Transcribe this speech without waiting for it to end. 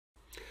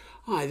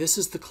Hi, this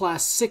is the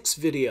Class 6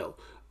 video.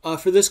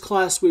 For this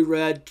class we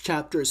read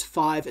chapters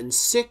 5 and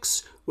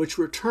 6, which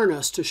return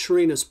us to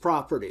Sharina's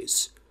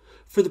properties.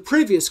 For the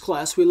previous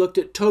class we looked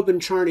at Tobin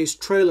Charney's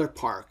trailer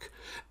park,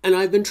 and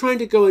I've been trying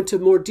to go into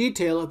more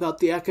detail about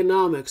the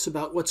economics,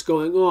 about what's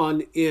going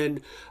on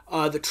in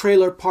the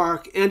trailer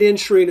park and in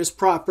Sharina's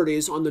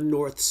properties on the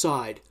north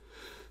side.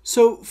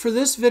 So for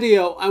this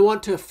video I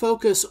want to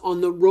focus on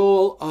the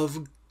role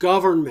of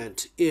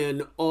government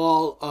in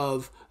all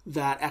of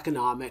that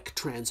economic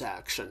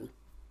transaction.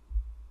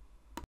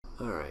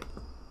 All right.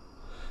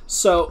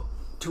 So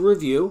to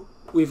review,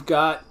 we've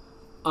got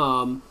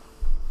a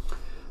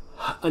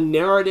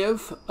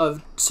narrative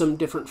of some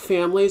different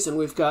families, and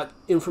we've got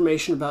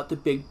information about the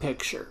big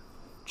picture.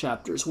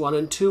 Chapters 1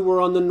 and 2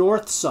 were on the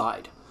north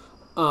side,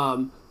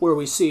 where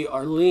we see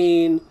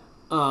Arlene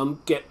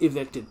get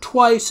evicted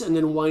twice and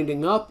then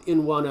winding up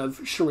in one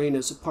of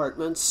Sharina's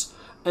apartments,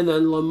 and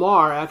then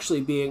Lamar actually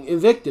being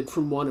evicted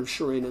from one of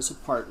Sharina's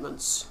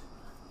apartments.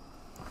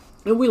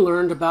 And we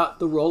learned about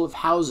the role of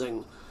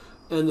housing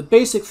and the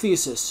basic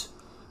thesis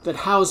that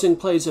housing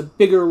plays a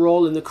bigger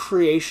role in the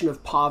creation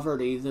of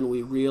poverty than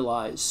we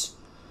realize.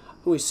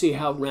 We see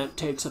how rent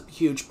takes up a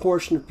huge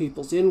portion of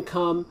people's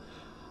income.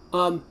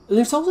 And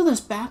there's also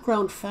this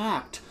background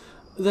fact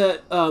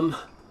that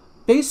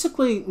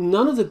basically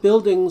none of the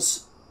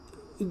buildings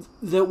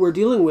that we're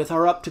dealing with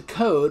are up to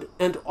code,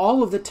 and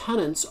all of the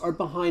tenants are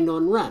behind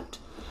on rent.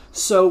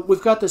 So we've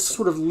got this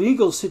sort of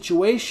legal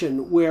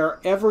situation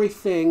where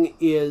everything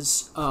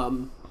is,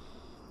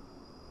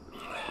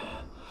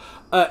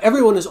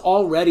 everyone is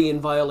already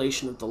in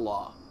violation of the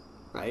law,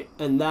 right?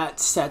 And that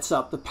sets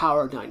up the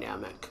power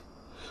dynamic.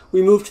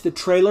 We move to the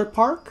trailer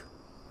park,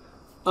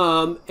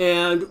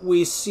 and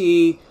we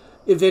see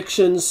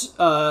evictions.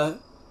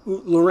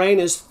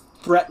 Lorraine is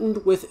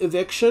threatened with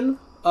eviction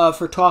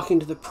for talking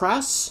to the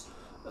press.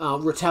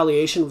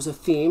 Retaliation was a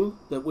theme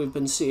that we've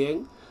been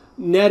seeing.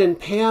 Ned and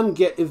Pam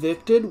get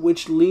evicted,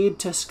 which lead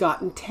to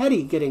Scott and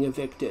Teddy getting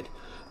evicted.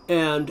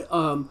 And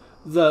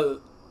the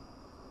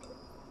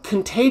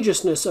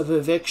contagiousness of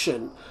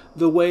eviction,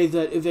 the way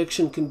that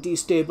eviction can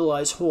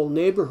destabilize whole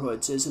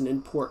neighborhoods, is an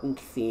important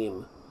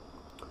theme.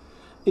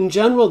 In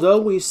general, though,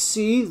 we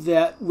see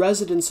that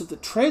residents of the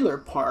trailer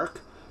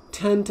park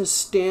tend to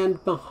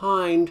stand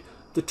behind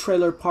the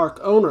trailer park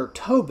owner,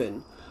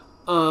 Tobin.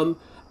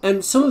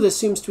 And some of this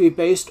seems to be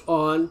based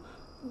on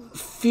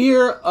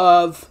fear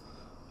of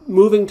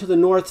moving to the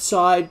north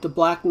side, the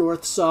black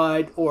north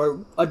side,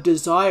 or a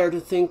desire to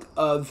think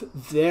of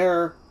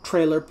their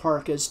trailer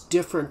park as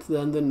different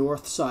than the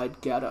north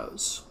side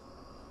ghettos.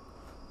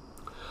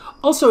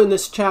 Also in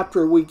this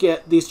chapter, we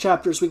get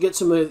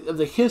some of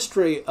the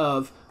history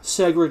of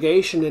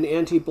segregation and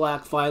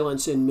anti-black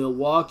violence in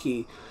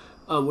Milwaukee,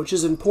 which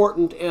is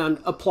important and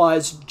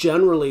applies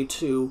generally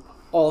to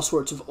all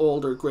sorts of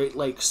older Great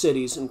Lakes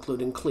cities,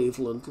 including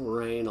Cleveland,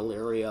 Lorain,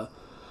 Elyria.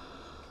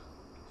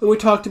 And we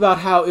talked about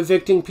how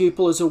evicting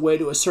people is a way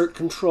to assert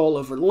control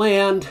over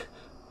land,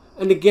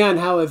 and again,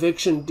 how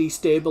eviction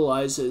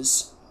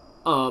destabilizes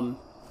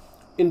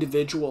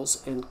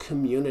individuals and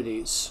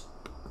communities.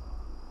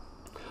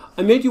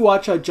 I made you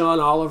watch a John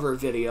Oliver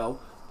video,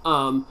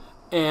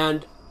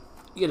 and,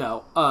 you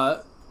know,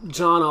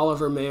 John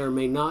Oliver may or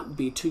may not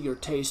be to your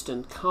taste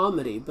in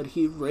comedy, but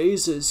he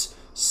raises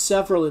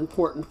several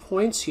important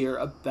points here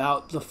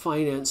about the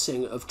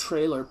financing of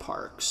trailer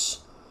parks.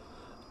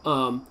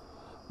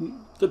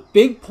 The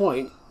big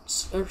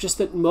points are just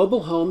that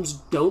mobile homes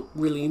don't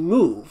really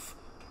move,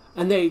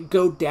 and they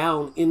go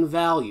down in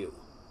value,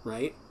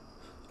 right?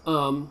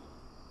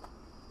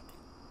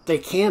 They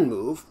can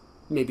move,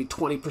 maybe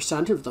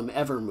 20% of them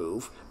ever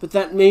move, but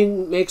that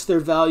makes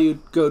their value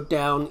go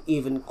down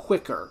even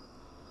quicker.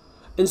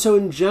 And so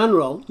in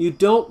general, you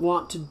don't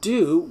want to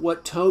do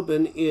what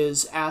Tobin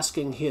is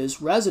asking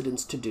his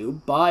residents to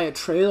do, buy a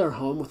trailer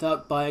home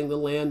without buying the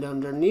land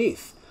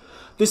underneath.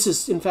 This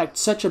is, in fact,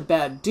 such a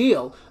bad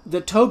deal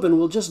that Tobin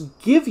will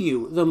just give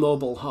you the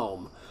mobile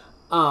home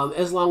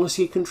as long as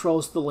he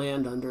controls the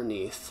land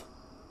underneath.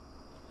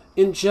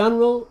 In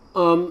general,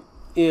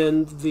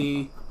 in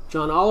the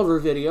John Oliver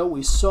video,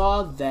 we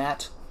saw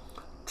that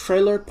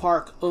trailer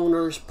park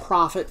owners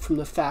profit from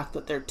the fact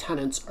that their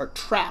tenants are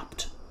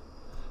trapped.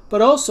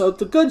 But also,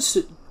 the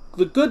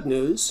good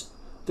news,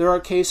 there are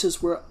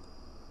cases where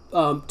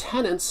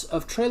tenants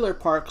of trailer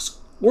parks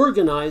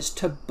organize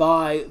to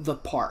buy the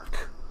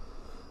park.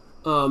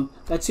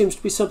 That seems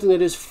to be something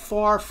that is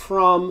far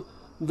from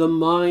the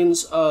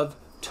minds of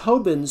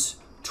Tobin's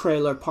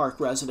trailer park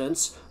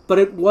residents, but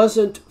it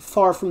wasn't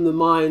far from the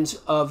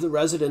minds of the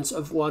residents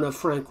of one of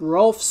Frank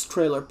Rolfe's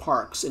trailer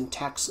parks in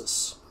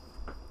Texas.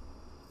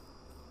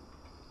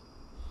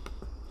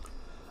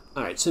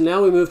 All right, so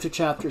now we move to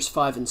chapters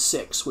 5 and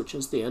 6, which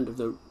is the end of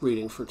the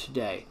reading for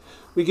today.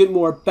 We get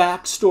more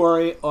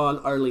backstory on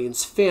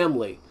Arlene's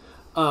family.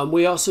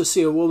 We also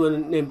see a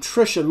woman named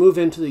Tricia move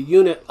into the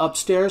unit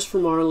upstairs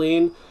from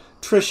Arlene.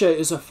 Tricia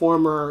is a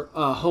former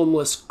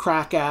homeless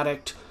crack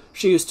addict.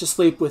 She used to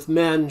sleep with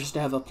men just to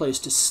have a place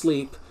to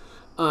sleep.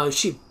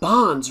 She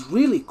bonds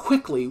really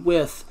quickly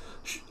with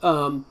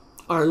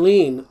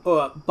Arlene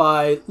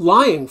by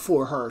lying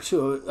for her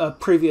to a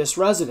previous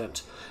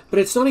resident. But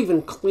it's not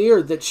even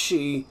clear that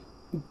she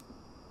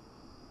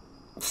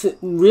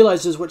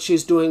realizes what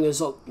she's doing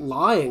is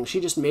lying. She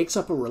just makes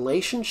up a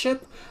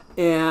relationship,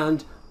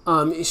 and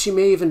she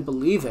may even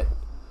believe it.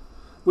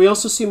 We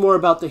also see more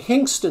about the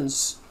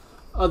Hinkstons.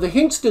 The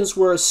Hinkstons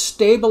were a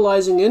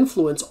stabilizing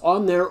influence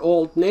on their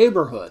old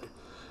neighborhood,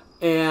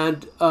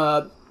 and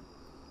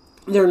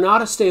they're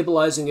not a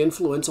stabilizing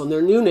influence on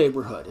their new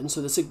neighborhood. And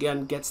so this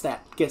again gets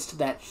to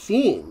that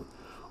theme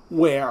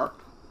where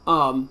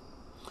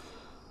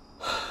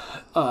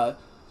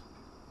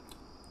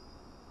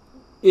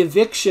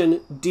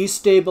eviction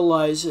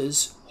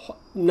destabilizes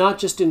not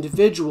just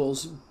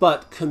individuals,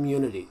 but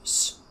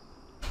communities.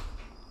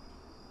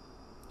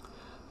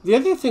 The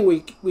other thing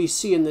we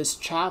see in this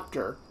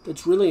chapter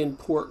that's really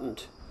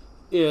important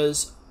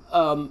is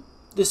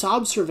this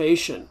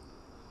observation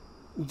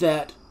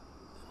that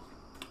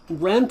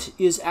rent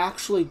is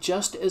actually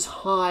just as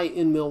high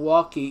in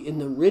Milwaukee in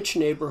the rich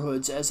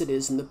neighborhoods as it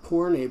is in the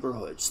poor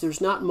neighborhoods.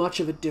 There's not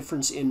much of a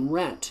difference in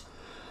rent.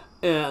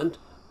 And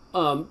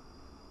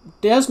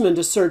Desmond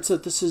asserts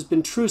that this has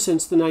been true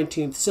since the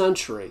 19th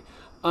century.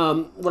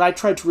 When I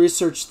tried to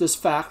research this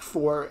fact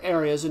for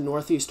areas in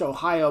Northeast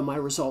Ohio, my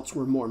results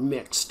were more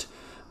mixed.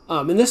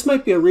 And this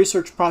might be a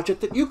research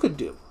project that you could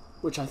do,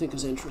 which I think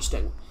is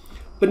interesting.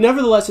 But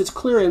nevertheless, it's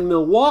clear in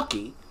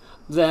Milwaukee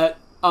that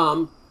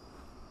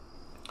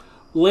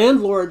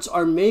landlords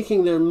are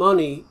making their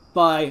money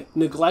by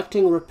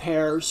neglecting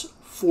repairs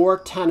for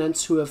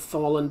tenants who have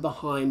fallen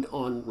behind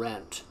on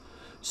rent.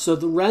 So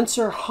the rents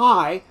are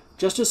high,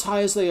 just as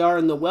high as they are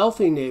in the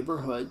wealthy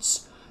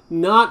neighborhoods,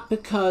 not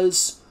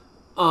because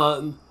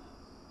the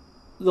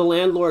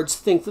landlords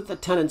think that the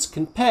tenants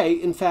can pay.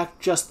 In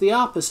fact, just the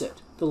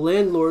opposite. The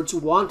landlords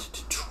want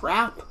to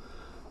trap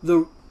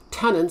the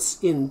tenants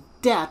in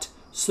debt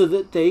so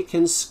that they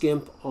can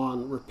skimp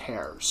on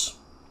repairs.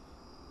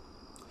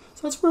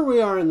 So that's where we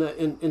are in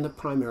the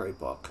primary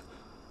book.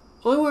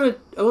 I want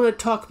to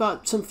talk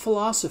about some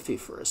philosophy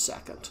for a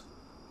second.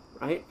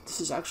 Right? This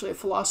is actually a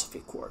philosophy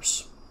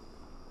course.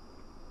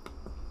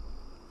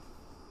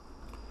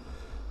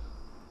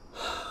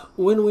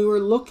 When we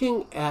were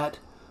looking at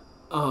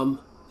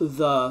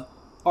the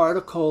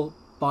article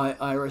by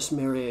Iris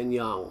Marion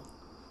Young,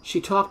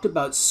 she talked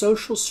about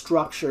social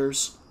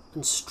structures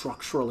and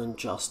structural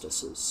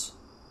injustices.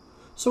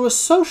 So a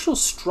social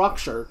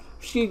structure,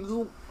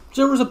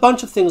 there was a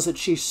bunch of things that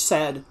she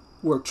said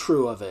were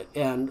true of it,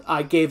 and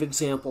I gave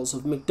examples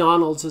of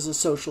McDonald's as a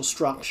social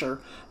structure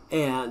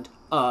and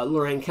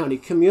Lorain County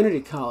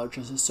Community College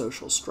as a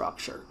social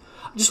structure.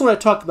 I just want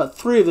to talk about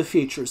three of the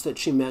features that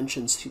she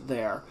mentions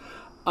there.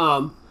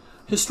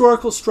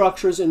 Historical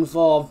structures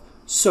involve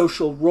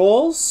social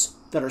roles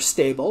that are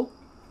stable,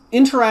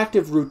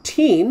 interactive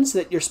routines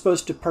that you're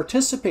supposed to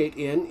participate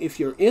in if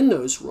you're in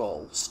those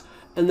roles,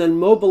 and then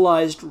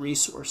mobilized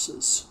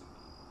resources.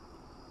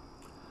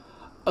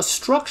 A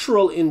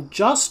structural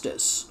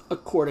injustice,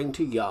 according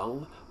to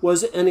Young,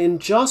 was an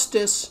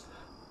injustice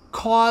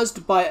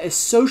caused by a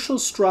social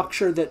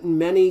structure that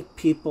many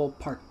people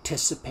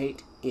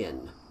participate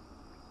in.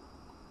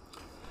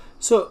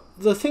 So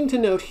the thing to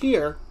note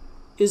here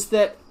is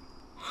that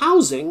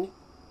housing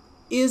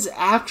is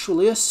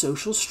actually a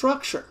social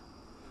structure.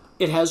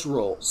 It has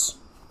roles,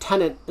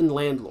 tenant and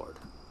landlord.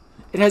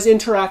 It has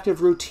interactive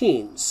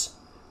routines,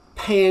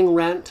 paying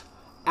rent,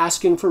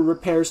 asking for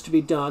repairs to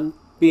be done,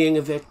 being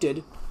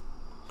evicted.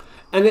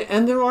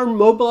 And there are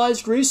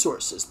mobilized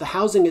resources. The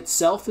housing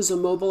itself is a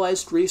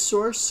mobilized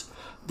resource.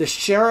 The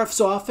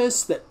sheriff's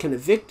office that can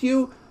evict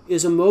you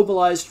is a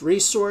mobilized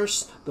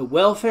resource. The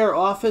welfare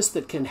office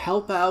that can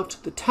help out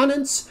the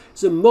tenants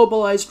is a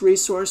mobilized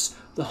resource.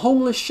 The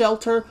homeless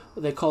shelter,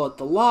 they call it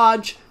the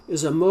lodge,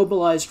 is a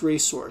mobilized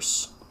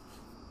resource.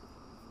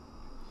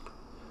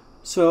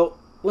 So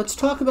let's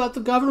talk about the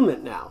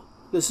government now.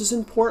 This is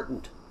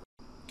important.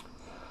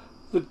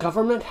 The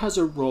government has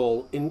a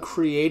role in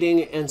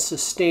creating and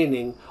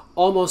sustaining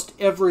almost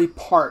every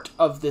part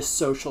of this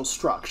social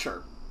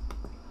structure.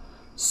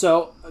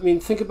 So,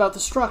 think about the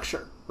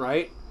structure,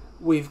 right?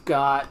 We've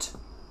got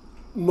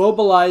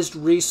mobilized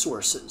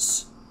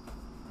resources.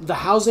 The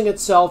housing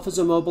itself is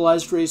a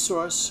mobilized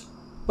resource,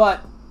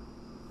 but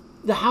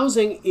the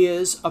housing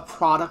is a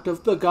product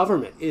of the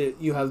government.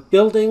 You have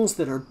buildings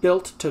that are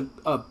built to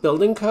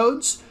building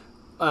codes,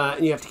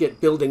 and you have to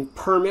get building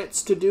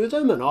permits to do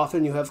them, and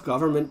often you have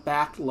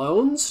government-backed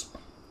loans.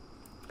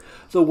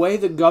 The way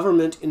the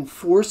government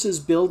enforces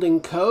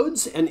building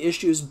codes and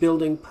issues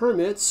building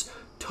permits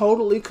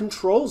totally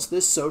controls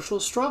this social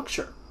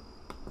structure.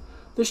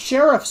 The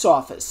sheriff's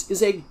office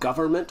is a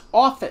government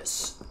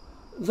office.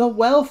 The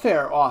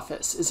welfare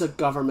office is a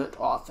government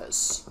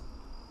office.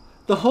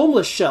 The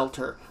homeless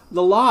shelter,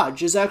 the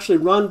lodge, is actually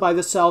run by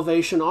the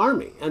Salvation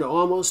Army, and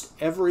almost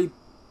every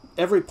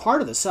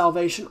part of the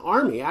Salvation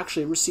Army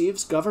actually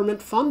receives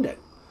government funding.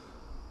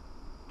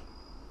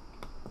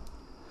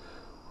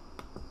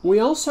 We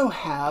also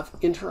have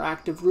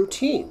interactive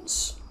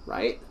routines,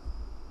 right?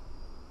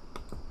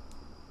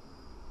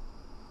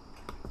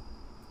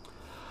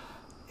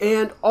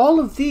 And all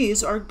of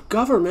these are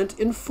government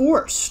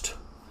enforced.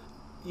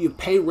 You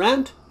pay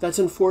rent, that's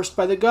enforced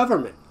by the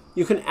government.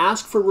 You can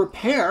ask for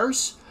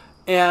repairs,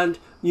 and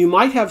you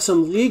might have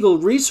some legal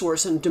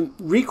recourse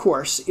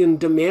in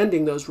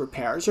demanding those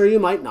repairs, or you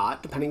might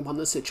not, depending upon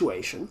the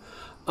situation.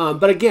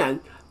 But again,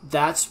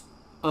 that's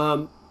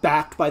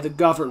backed by the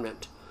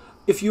government.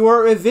 If you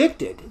are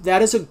evicted,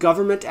 that is a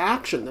government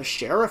action. The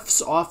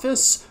sheriff's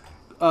office,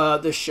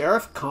 the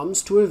sheriff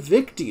comes to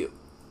evict you,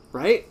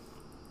 right?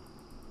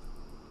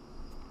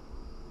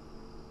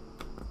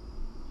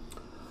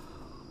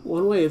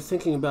 One way of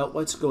thinking about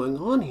what's going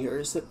on here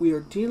is that we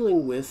are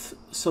dealing with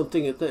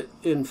something that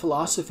in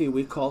philosophy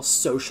we call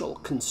social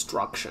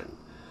construction.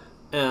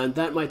 And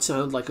that might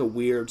sound like a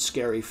weird,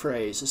 scary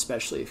phrase,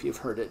 especially if you've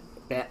heard it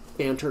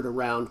bantered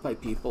around by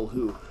people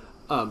who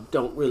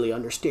don't really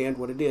understand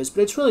what it is.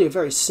 But it's really a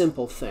very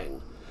simple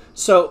thing.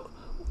 So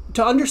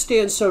to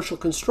understand social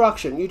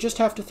construction, you just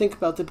have to think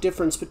about the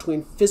difference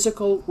between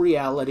physical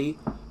reality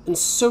and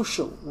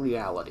social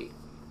reality.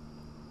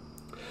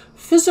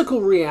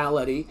 Physical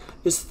reality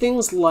is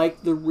things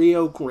like the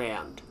Rio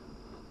Grande.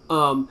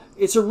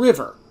 It's a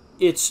river.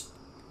 It's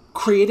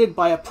created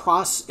by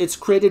It's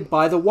created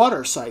by the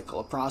water cycle,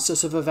 a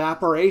process of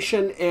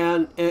evaporation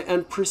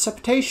and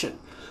precipitation.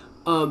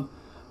 The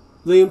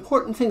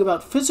important thing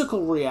about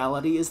physical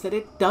reality is that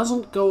it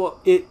doesn't go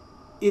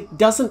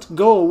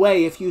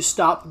away if you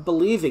stop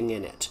believing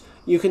in it.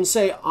 You can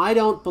say, I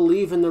don't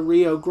believe in the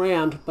Rio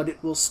Grande, but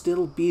it will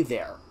still be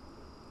there.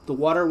 The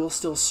water will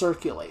still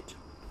circulate.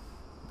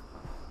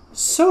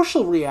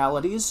 Social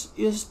reality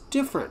is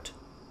different.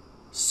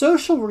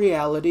 Social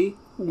reality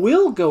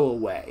will go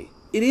away.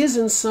 It is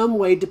in some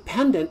way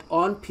dependent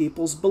on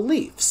people's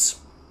beliefs.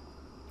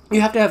 You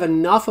have to have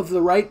enough of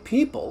the right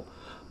people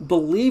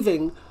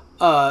believing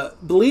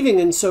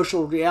in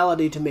social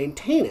reality to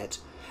maintain it.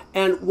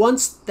 And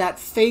once that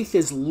faith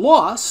is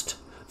lost,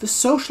 the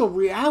social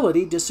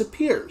reality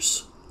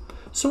disappears.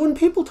 So when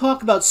people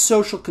talk about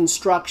social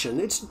construction,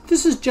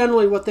 this is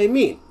generally what they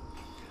mean.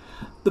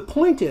 The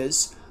point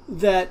is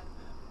that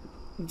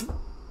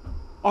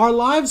our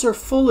lives are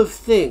full of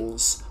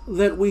things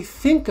that we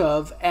think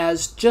of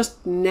as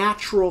just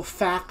natural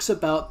facts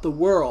about the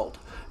world,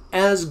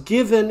 as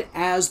given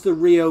as the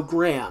Rio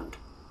Grande.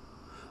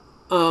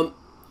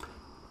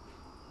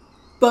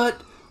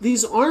 But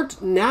these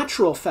aren't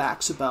natural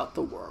facts about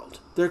the world.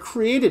 They're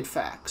created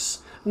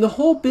facts. And the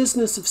whole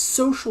business of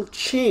social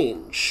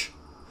change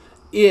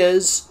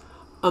is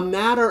a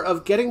matter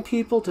of getting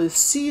people to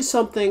see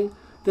something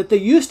that they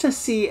used to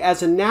see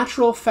as a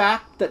natural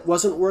fact that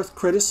wasn't worth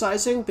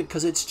criticizing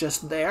because it's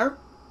just there.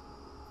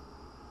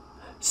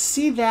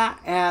 See that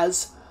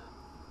as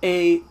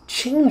a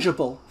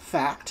changeable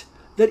fact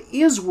that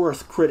is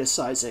worth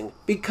criticizing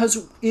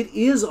because it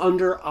is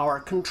under our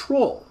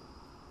control.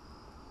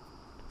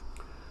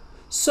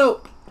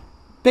 So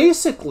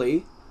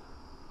basically,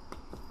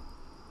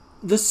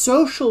 the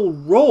social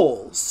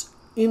roles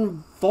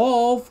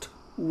involved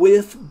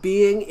with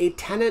being a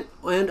tenant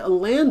and a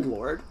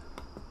landlord,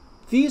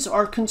 these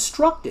are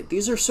constructed.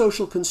 These are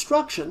social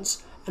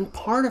constructions, and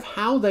part of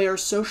how they are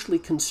socially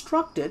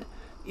constructed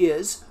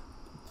is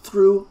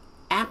through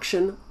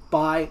action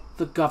by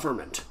the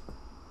government.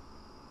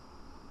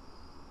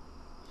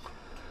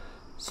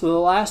 So the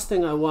last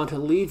thing I want to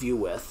leave you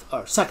with,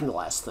 or second to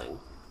last thing,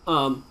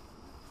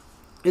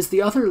 is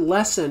the other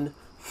lesson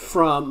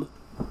from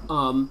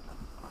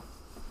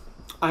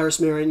Iris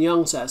Marion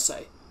Young's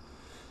essay.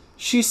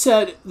 She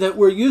said that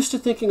we're used to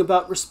thinking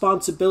about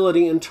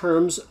responsibility in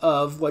terms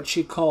of what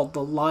she called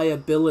the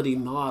liability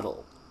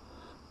model.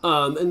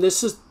 And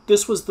this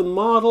was the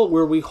model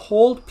where we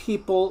hold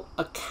people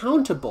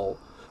accountable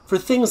for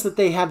things that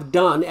they have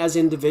done as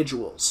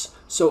individuals.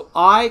 So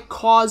I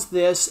caused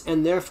this,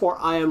 and therefore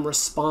I am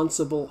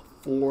responsible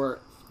for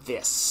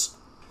this.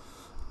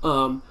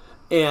 And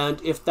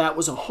if that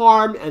was a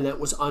harm and that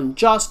was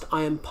unjust,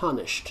 I am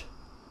punished.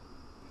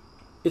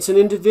 It's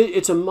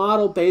a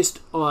model based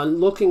on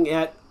looking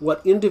at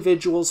what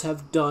individuals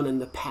have done in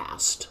the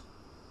past.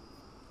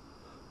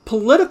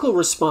 Political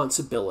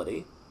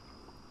responsibility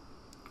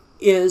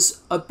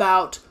is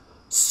about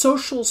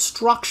social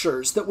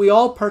structures that we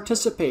all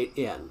participate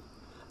in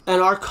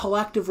and our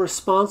collective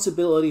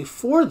responsibility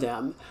for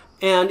them,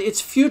 and it's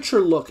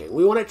future looking.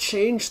 We want to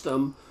change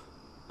them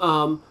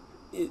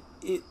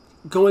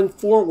going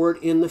forward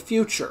in the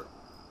future.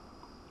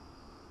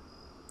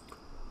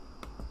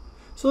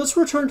 So let's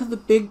return to the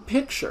big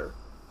picture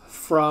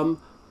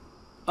from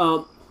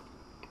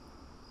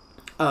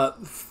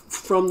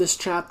this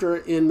chapter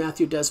in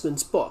Matthew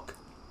Desmond's book.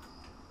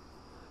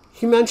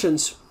 He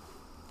mentions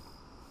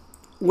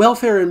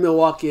welfare in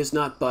Milwaukee has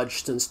not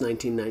budged since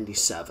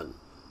 1997,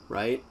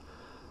 right?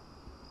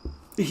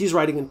 He's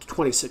writing in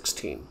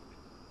 2016.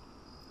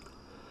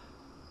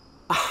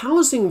 A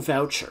housing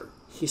voucher,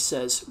 he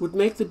says, would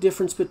make the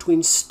difference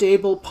between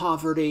stable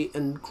poverty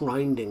and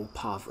grinding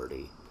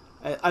poverty.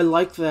 I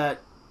like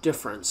that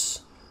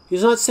difference.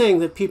 He's not saying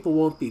that people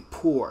won't be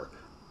poor,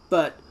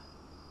 but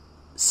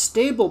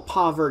stable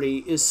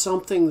poverty is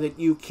something that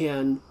you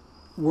can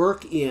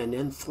work in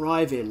and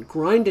thrive in.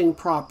 Grinding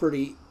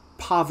poverty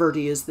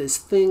is this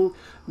thing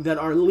that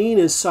Arlene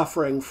is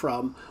suffering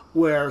from,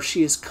 where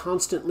she is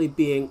constantly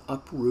being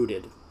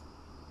uprooted.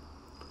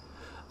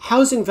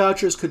 Housing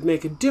vouchers could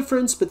make a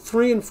difference, but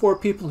 3 in 4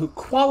 people who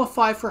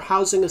qualify for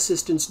housing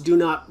assistance do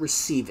not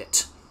receive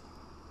it.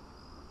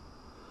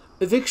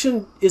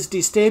 Eviction is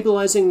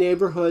destabilizing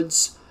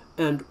neighborhoods,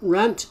 and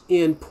rent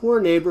in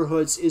poor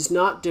neighborhoods is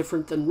not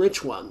different than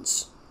rich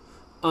ones.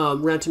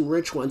 Rent in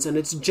rich ones, and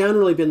it's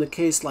generally been the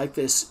case like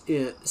this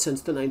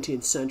since the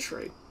 19th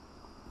century.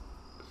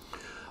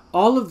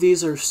 All of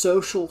these are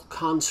social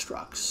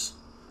constructs.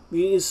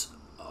 These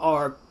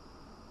are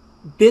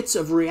bits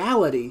of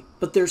reality,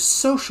 but they're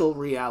social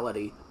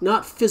reality,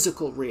 not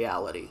physical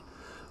reality,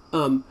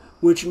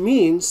 which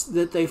means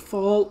that they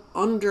fall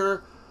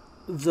under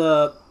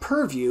the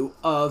purview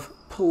of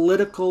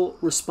political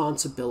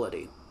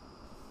responsibility.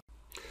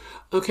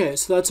 Okay,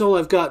 so that's all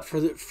I've got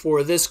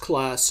for this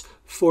class.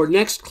 For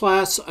next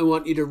class, I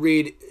want you to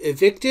read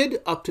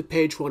Evicted up to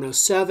page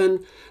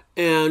 107,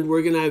 and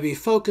we're going to be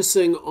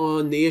focusing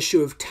on the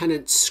issue of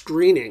tenant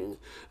screening,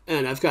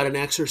 and I've got an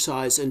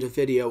exercise and a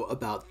video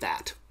about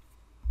that.